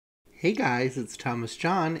Hey guys, it's Thomas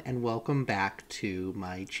John and welcome back to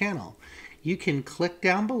my channel. You can click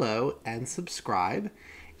down below and subscribe,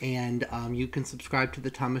 and you can subscribe to the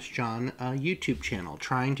Thomas John YouTube channel.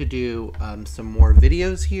 Trying to do some more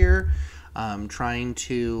videos here, trying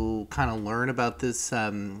to kind of learn about this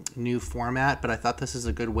new format, but I thought this is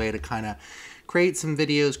a good way to kind of create some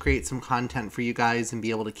videos, create some content for you guys, and be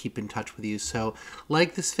able to keep in touch with you. So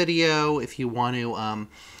like this video if you want to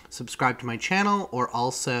subscribe to my channel, or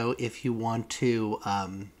also if you want to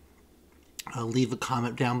leave a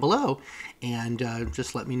comment down below and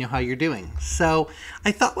just let me know how you're doing. So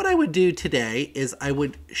I thought what I would do today is I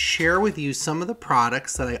would share with you some of the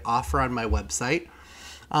products that I offer on my website.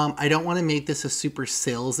 I don't want to make this a super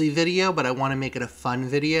salesy video, but I want to make it a fun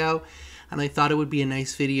video. And I thought it would be a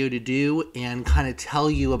nice video to do and kind of tell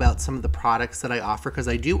you about some of the products that I offer, because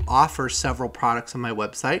I do offer several products on my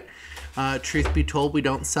website. Truth be told, we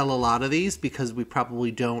don't sell a lot of these because we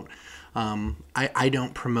probably don't, I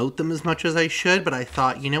don't promote them as much as I should, but I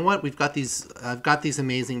thought, you know what, I've got these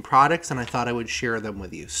amazing products and I thought I would share them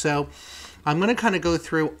with you. So I'm going to kind of go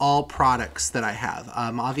through all products that I have.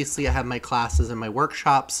 Obviously I have my classes and my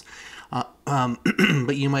workshops,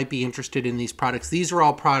 but you might be interested in these products. These are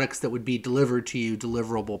all products that would be delivered to you,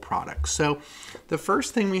 deliverable products. So the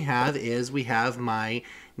first thing we have is we have my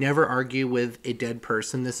Never Argue with a Dead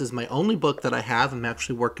Person. This is my only book that I have. I'm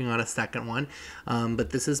actually working on a second one, but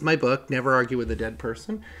this is my book, Never Argue with a Dead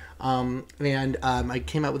Person. I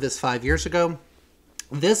came out with this 5 years ago.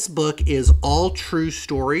 This book is all true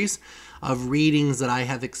stories of readings that I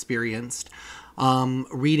have experienced.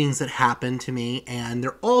 Readings that happened to me, and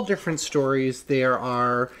they're all different stories. There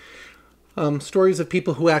are stories of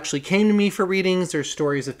people who actually came to me for readings. There's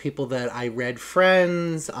stories of people that I read,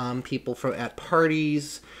 friends, people at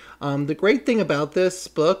parties. The great thing about this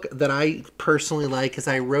book that I personally like is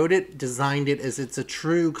I wrote it, designed it as it's a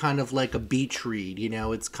true kind of like a beach read. You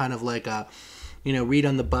know, it's kind of like a, read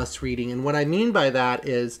on the bus reading. And what I mean by that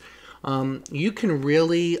is you can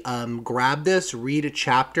really grab this, read a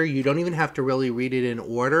chapter. You don't even have to really read it in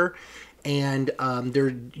order. And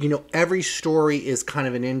every story is kind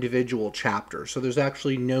of an individual chapter. So there's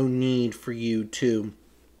actually no need for you to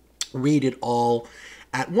read it all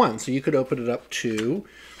at once. So you could open it up to,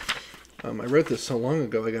 I wrote this so long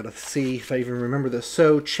ago, I got to see if I even remember this.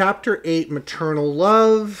 So chapter 8, Maternal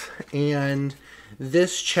Love. And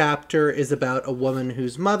this chapter is about a woman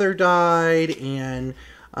whose mother died, and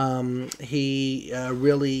he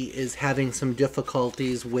really is having some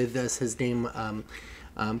difficulties with this. His name,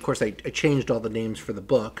 of course, I changed all the names for the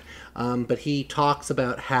book, but he talks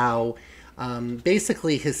about how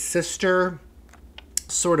basically his sister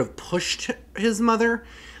sort of pushed his mother.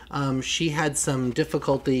 She had some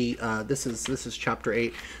difficulty. This is chapter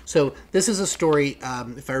 8. So this is a story,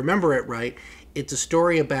 if I remember it right, it's a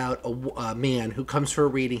story about a man who comes for a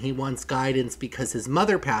reading. He wants guidance because his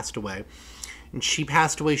mother passed away. And she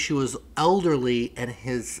passed away, she was elderly, and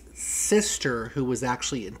his sister, who was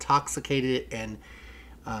actually intoxicated and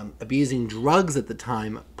abusing drugs at the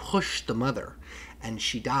time, pushed the mother, and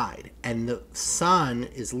she died. And the son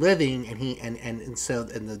is living,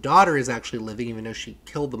 and the daughter is actually living, even though she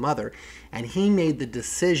killed the mother. And he made the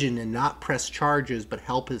decision to not press charges, but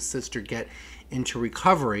help his sister get into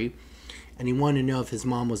recovery. And he wanted to know if his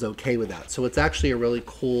mom was okay with that. So it's actually a really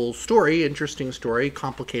cool story, interesting story,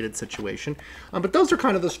 complicated situation. But those are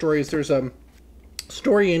kind of the stories. There's a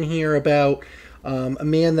story in here about a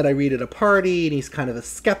man that I read at a party, and he's kind of a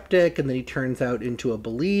skeptic, and then he turns out into a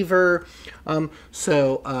believer. And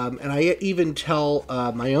I even tell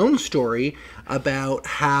my own story about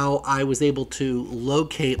how I was able to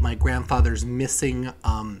locate my grandfather's missing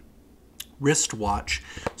wristwatch.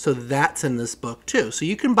 So that's in this book too. So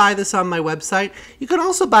you can buy this on my website. You can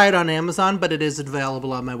also buy it on Amazon, but it is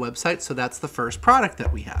available on my website. So that's the first product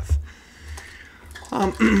that we have.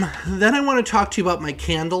 Then I want to talk to you about my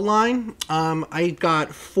candle line. I've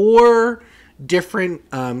got 4 different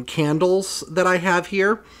candles that I have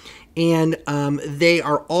here, and they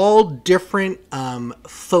are all different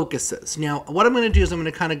focuses. Now, what I'm going to do is I'm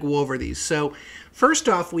going to kind of go over these. So first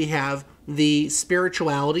off, we have the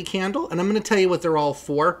spirituality candle, and I'm going to tell you what they're all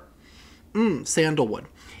for. Sandalwood.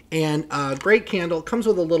 And great candle. It comes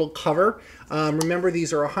with a little cover. Remember,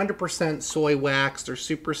 these are 100% soy wax. They're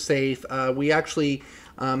super safe. We actually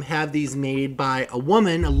have these made by a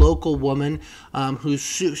woman, a local woman, who's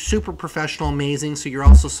super professional, amazing. So you're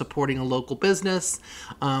also supporting a local business.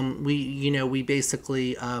 We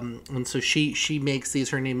basically, and so she makes these.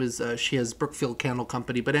 Her name is, she has Brookfield Candle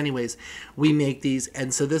Company. But anyways, we make these.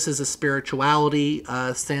 And so this is a spirituality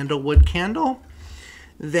sandalwood candle.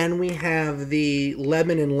 Then we have the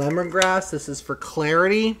lemon and lemongrass. This is for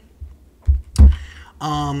clarity.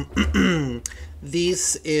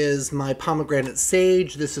 This is my pomegranate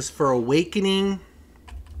sage. This is for awakening.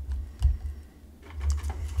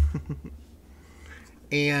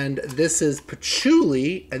 And this is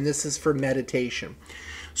patchouli, and this is for meditation.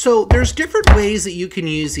 So there's different ways that you can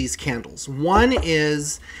use these candles. One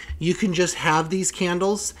is you can just have these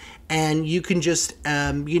candles and you can just,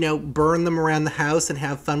 you know, burn them around the house and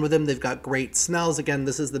have fun with them. They've got great smells. Again,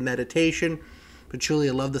 this is the meditation. Patchouli,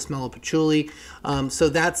 I love the smell of patchouli. So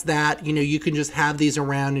that's that. You know, you can just have these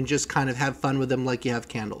around and just kind of have fun with them like you have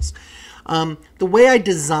candles. The way I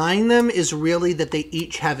design them is really that they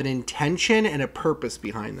each have an intention and a purpose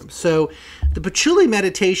behind them. So the patchouli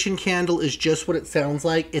meditation candle is just what it sounds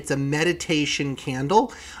like. It's a meditation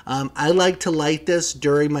candle. I like to light this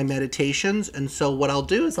during my meditations. And so what I'll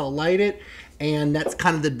do is I'll light it, and that's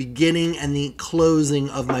kind of the beginning and the closing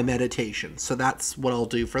of my meditation. So that's what I'll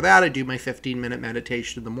do for that. I do my 15-minute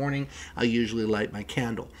meditation in the morning. I usually light my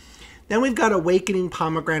candle. Then we've got Awakening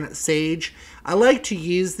Pomegranate Sage. I like to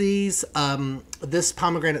use these, this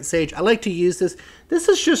pomegranate sage. I like to use this. This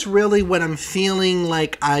is just really when I'm feeling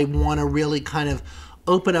like I want to really kind of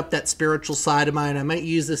open up that spiritual side of mine. I might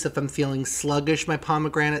use this if I'm feeling sluggish, my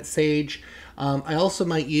pomegranate sage. I also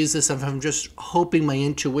might use this if I'm just hoping my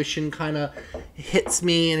intuition kind of hits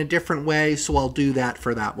me in a different way, so I'll do that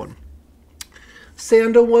for that one.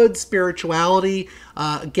 Sandalwood, spirituality.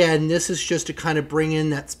 Again, this is just to kind of bring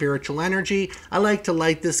in that spiritual energy. I like to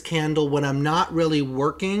light this candle when I'm not really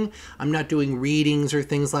working. I'm not doing readings or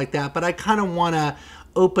things like that, but I kind of want to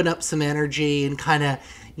open up some energy and kind of,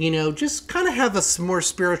 you know, just kind of have a more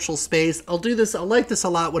spiritual space. I'll do this. I'll light this a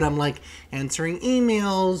lot when I'm like answering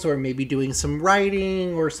emails or maybe doing some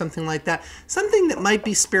writing or something like that. Something that might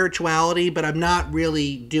be spirituality, but I'm not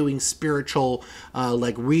really doing spiritual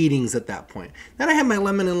like readings at that point. Then I have my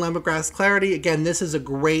lemon and lemongrass clarity. Again, this is a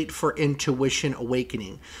great for intuition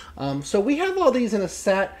awakening. So we have all these in a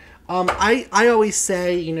set. I always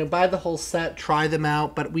say, you know, buy the whole set, try them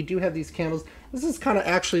out, but we do have these candles. This is kind of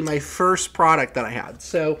actually my first product that I had.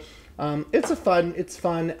 So it's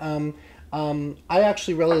fun. I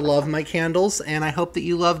actually really love my candles, and I hope that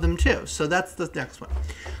you love them too. So that's the next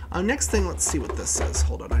one. Next thing, let's see what this is.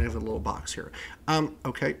 Hold on, I have a little box here.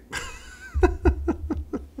 Okay.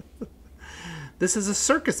 This is a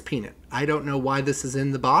circus peanut. I don't know why this is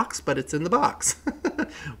in the box, but it's in the box.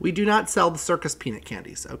 We do not sell the circus peanut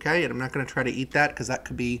candies, okay? And I'm not going to try to eat that because that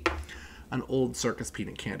could be an old circus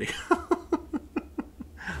peanut candy.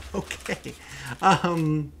 Okay.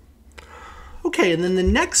 Okay, and then the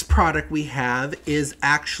next product we have is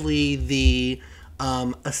actually the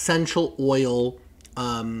essential oil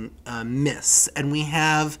mists. And we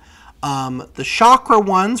have the chakra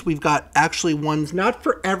ones. We've got actually ones not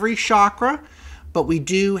for every chakra, but we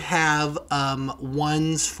do have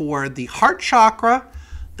ones for the heart chakra,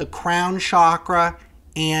 the crown chakra,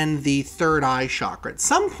 and the third eye chakra. At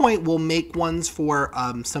some point, we'll make ones for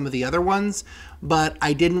some of the other ones, but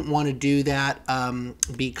I didn't want to do that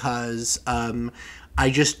because I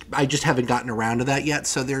just haven't gotten around to that yet.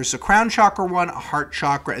 So there's a crown chakra one, a heart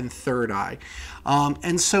chakra, and third eye.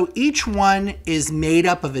 And so each one is made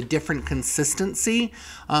up of a different consistency.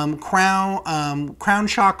 Crown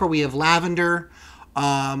chakra, we have lavender.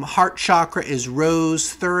 Heart chakra is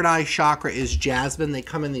rose. Third eye chakra is jasmine. They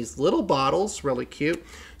come in these little bottles, really cute.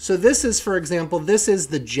 So this is, for example, this is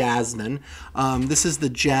the jasmine. This is the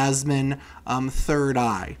jasmine third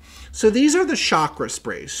eye. So these are the chakra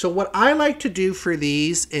sprays. So what I like to do for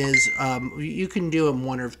these is you can do them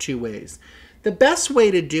one of two ways. The best way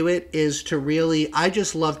to do it is to really, I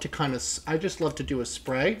just love to do a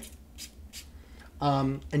spray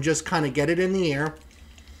and just kind of get it in the air.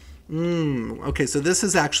 Okay, so this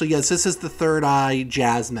is actually, yes, this is the third eye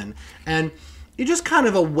jasmine. And you just kind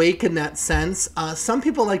of awaken that sense. Some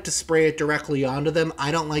people like to spray it directly onto them.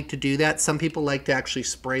 I don't like to do that. Some people like to actually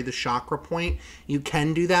spray the chakra point. You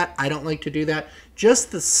can do that. I don't like to do that.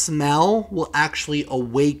 Just the smell will actually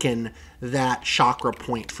awaken that chakra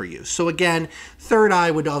point for you. So again, third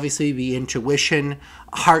eye would obviously be intuition.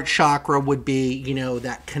 Heart chakra would be, you know,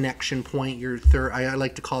 that connection point. Your third, I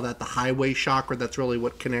like to call that the highway chakra. That's really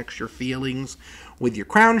what connects your feelings with your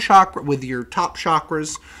crown chakra, with your top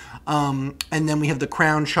chakras. And then we have the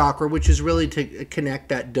crown chakra, which is really to connect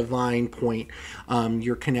that divine point,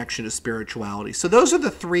 your connection to spirituality. So those are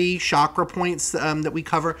the three chakra points that we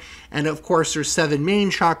cover. And of course, there's 7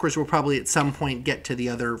 main chakras. We'll probably at some point get to the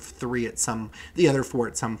other 4 at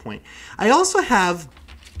some point. I also have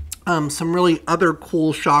Some really other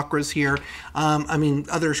cool chakras here.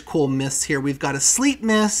 Other cool mists here. We've got a sleep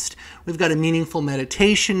mist. We've got a meaningful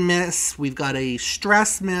meditation mist. We've got a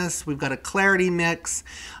stress mist. We've got a clarity mix.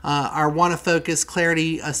 Our Wanna Focus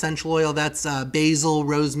Clarity Essential Oil, that's basil,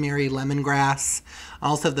 rosemary, lemongrass. I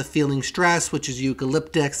also have the Feeling Stress, which is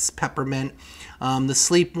eucalyptus, peppermint. The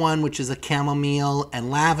sleep one, which is a chamomile and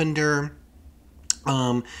lavender.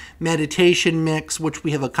 Meditation mix, which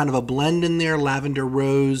we have a kind of a blend in there, lavender,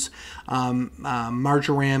 rose,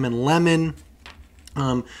 marjoram, and lemon.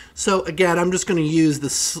 So again, I'm just going to use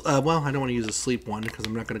this, well, I don't want to use the sleep one because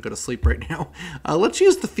I'm not going to go to sleep right now. Let's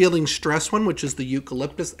use the Feeling Stress one, which is the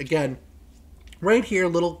eucalyptus. Again, right here,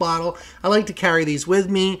 little bottle. I like to carry these with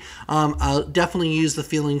me. I'll definitely use the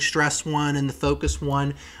Feeling Stress one and the Focus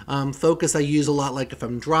one. Focus I use a lot, like if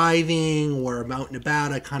I'm driving or I'm out and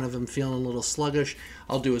about, I kind of am feeling a little sluggish.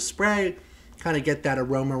 I'll do a spray, kind of get that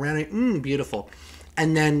aroma around it. Beautiful.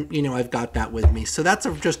 And then, you know, I've got that with me. So that's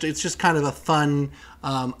it's just kind of a fun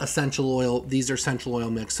essential oil. These are essential oil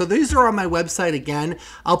mix. So these are on my website again.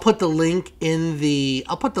 I'll put the link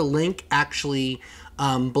actually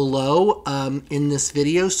below in this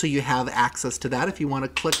video, so you have access to that if you want to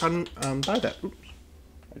click on buy that. Oops,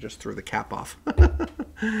 I just threw the cap off.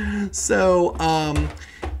 So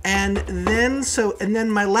and then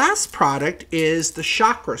my last product is the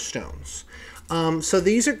Chakra Stones. So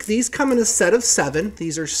these come in a set of 7.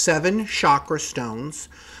 These are 7 Chakra Stones.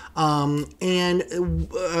 So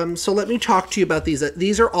let me talk to you about these.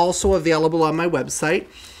 These are also available on my website.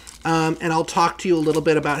 And I'll talk to you a little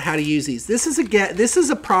bit about how to use these. This is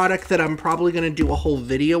a product that I'm probably going to do a whole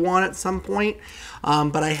video on at some point,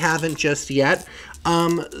 but I haven't just yet.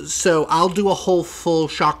 So I'll do a whole full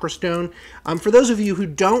chakra stone. For those of you who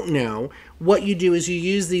don't know, what you do is you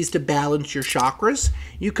use these to balance your chakras.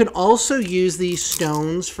 You can also use these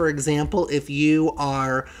stones, for example, if you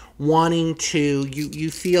are wanting to,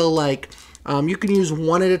 you feel like you can use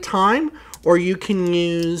one at a time, or you can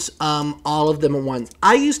use all of them at once.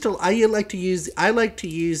 I like to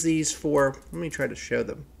use these for, let me try to show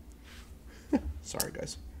them. Sorry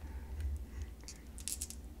guys.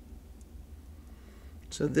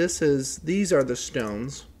 So these are the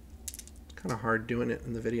stones. It's kind of hard doing it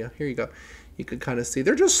in the video. Here you go. You can kind of see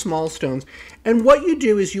they're just small stones. And what you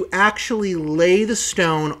do is you actually lay the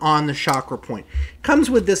stone on the chakra point. It comes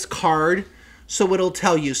with this card. So it'll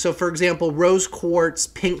tell you. So for example, rose quartz,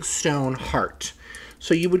 pink stone, heart.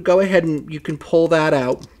 So you would go ahead and you can pull that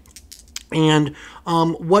out. And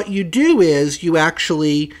what you do is you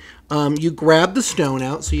actually, you grab the stone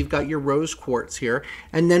out. So you've got your rose quartz here.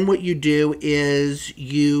 And then what you do is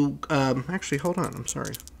you, actually, hold on, I'm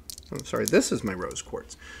sorry, this is my rose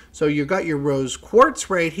quartz. So you got your rose quartz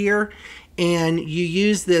right here, and you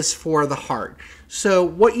use this for the heart. So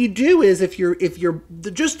what you do is, if you're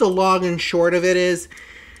just the long and short of it is,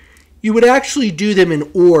 you would actually do them in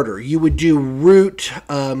order. You would do root,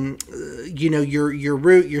 you know, your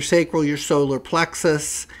root, your sacral, your solar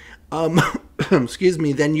plexus, excuse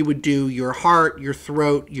me. Then you would do your heart, your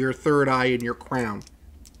throat, your third eye, and your crown.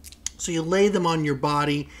 So you lay them on your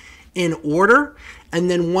body in order, and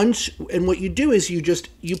then what you do is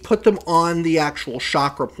you put them on the actual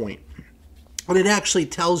chakra point. And it actually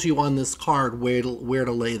tells you on this card where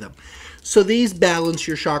to lay them. So these balance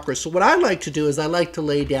your chakras. So what I like to do is I like to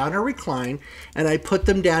lay down or recline, and I put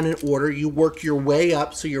them down in order. You work your way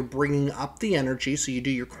up, so you're bringing up the energy. So you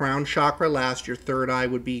do your crown chakra last. Your third eye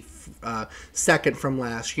would be second from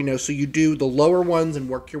last. You know, so you do the lower ones and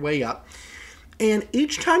work your way up. And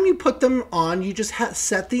each time you put them on, you just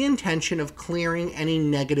set the intention of clearing any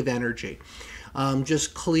negative energy.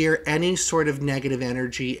 Just clear any sort of negative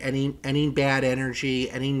energy, any bad energy,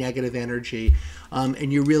 any negative energy,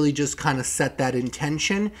 and you really just kind of set that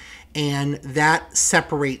intention, and that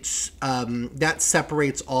separates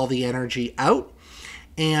all the energy out,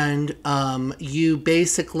 and you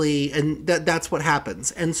basically, and that's what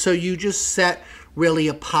happens. And so you just set really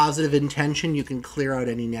a positive intention. You can clear out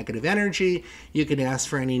any negative energy. You can ask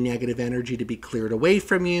for any negative energy to be cleared away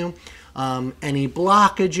from you. Any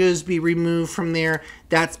blockages be removed from there.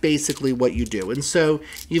 That's basically what you do. And so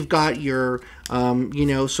you've got your, you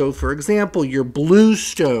know, so for example, your blue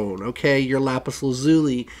stone, okay, your lapis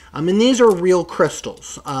lazuli. And these are real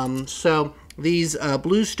crystals. So these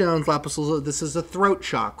blue stones, lapis lazuli, this is a throat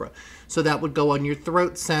chakra. So that would go on your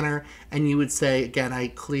throat center, and you would say, again, I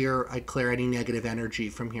clear any negative energy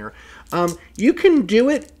from here. You can do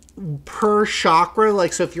it per chakra,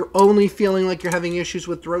 like, so if you're only feeling like you're having issues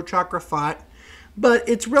with throat chakra, fine. But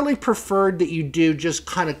it's really preferred that you do just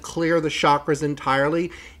kind of clear the chakras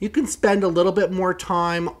entirely. You can spend a little bit more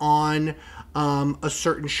time on a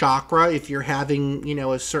certain chakra, if you're having, you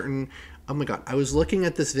know, a certain, oh my God, I was looking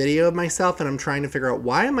at this video of myself and I'm trying to figure out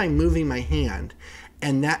why am I moving my hand?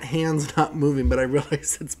 And that hand's not moving, but I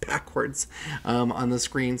realize it's backwards on the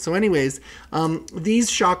screen. So anyways, these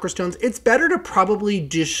chakra stones, it's better to probably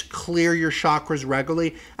just clear your chakras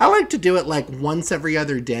regularly. I like to do it like once every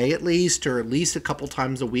other day at least, or at least a couple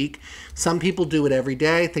times a week. Some people do it every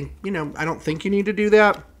day. I think, you know, I don't think you need to do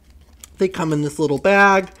that. They come in this little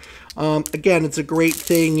bag. Again, it's a great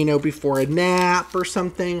thing, you know, before a nap or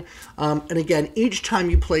something. And again, each time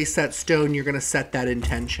you place that stone, you're going to set that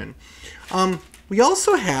intention. We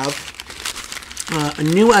also have a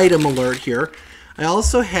new item alert here. I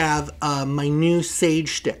also have my new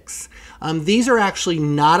sage sticks. These are actually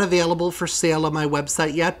not available for sale on my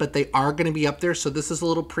website yet, but they are going to be up there. So this is a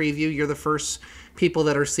little preview. You're the first people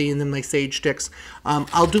that are seeing them, my sage sticks.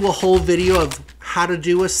 I'll do a whole video of how to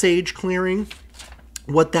do a sage clearing,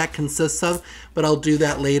 what that consists of, but I'll do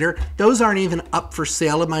that later. Those aren't even up for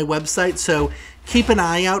sale on my website, so keep an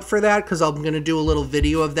eye out for that, because I'm going to do a little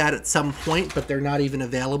video of that at some point, but they're not even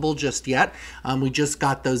available just yet. We just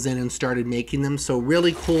got those in and started making them, so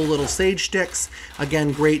really cool little sage sticks.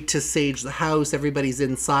 Again, great to sage the house. Everybody's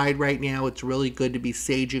inside right now. It's really good to be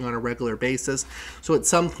saging on a regular basis. So at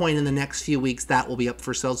some point in the next few weeks, that will be up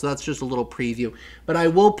for sale. So that's just a little preview. But I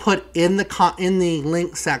will put in the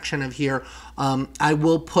link section of here, I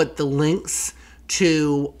will put the links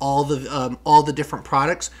to all the different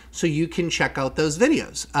products, so you can check out those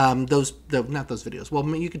videos. Not those videos. Well,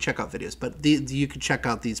 you can check out videos, but you can check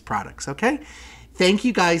out these products. Okay. Thank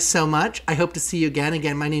you guys so much. I hope to see you again.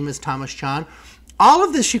 Again, my name is Thomas John. All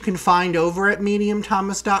of this you can find over at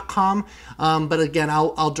mediumthomas.com. But again,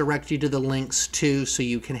 I'll direct you to the links too, so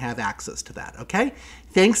you can have access to that. Okay.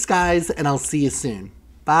 Thanks, guys, and I'll see you soon.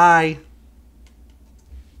 Bye.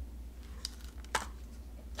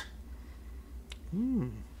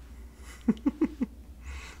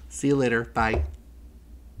 See you later. Bye.